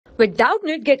With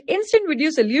Doubtnut, get instant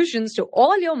video solutions to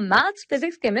all your maths,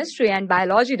 physics, chemistry, and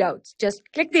biology doubts. Just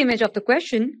click the image of the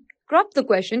question, crop the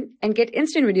question, and get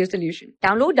instant video solution.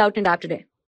 Download Doubtnut app today.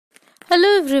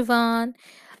 Hello everyone.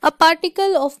 A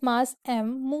particle of mass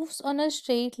m moves on a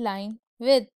straight line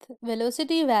with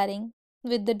velocity varying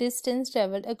with the distance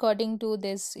traveled according to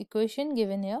this equation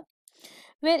given here,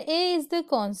 where a is the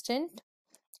constant.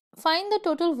 Find the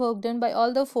total work done by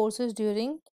all the forces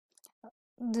during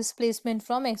displacement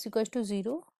from x equals to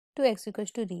 0 to x equals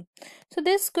to d. So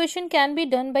this question can be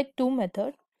done by two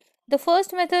methods. The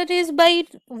first method is by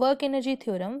work energy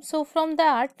theorem. So from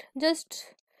that,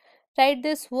 just write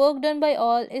this work done by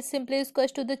all is simply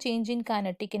equals to the change in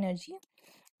kinetic energy,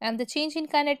 and the change in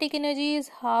kinetic energy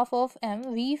is half of m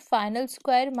v final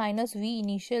square minus v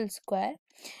initial square,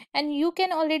 and you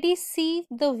can already see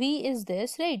the v is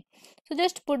this, right? So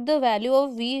just put the value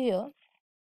of v here.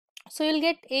 So you'll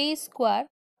get a square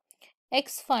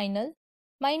x final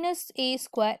minus a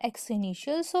square x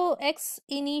initial. So x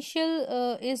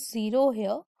initial is 0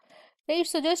 here, right?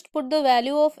 So just put the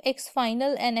value of x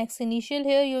final and x initial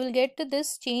here. You will get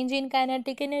this change in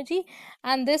kinetic energy,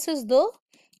 and this is the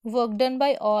work done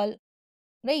by all,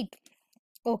 right?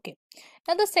 Okay,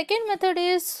 now the second method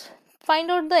is find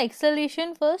out the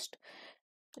acceleration first.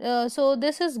 So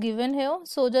this is given here,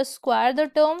 so just square the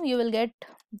term, you will get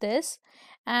this,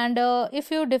 and if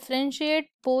you differentiate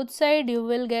both side, you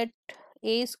will get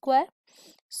a square.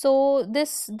 So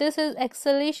this is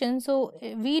acceleration. So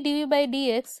v dv by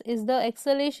dx is the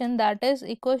acceleration, that is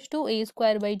equals to a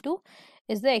square by 2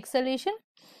 is the acceleration.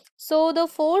 So the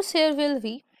force here will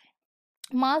be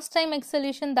mass time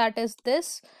acceleration, that is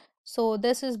this. So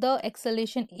this is the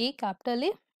acceleration a, capital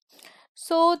A.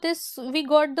 So this we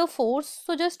got the force,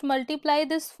 so just multiply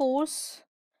this force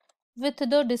with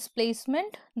the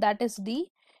displacement, that is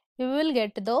d. You will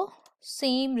get the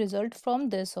same result from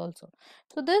this also.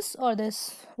 So this or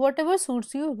this, whatever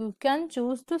suits you, you can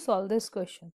choose to solve this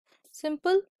question.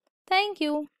 Simple. Thank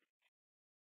you.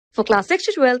 For class 6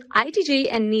 to 12, IIT JEE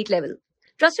and NEET level.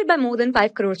 Trusted by more than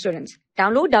 5 crore students.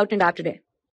 Download Doubtnut app today.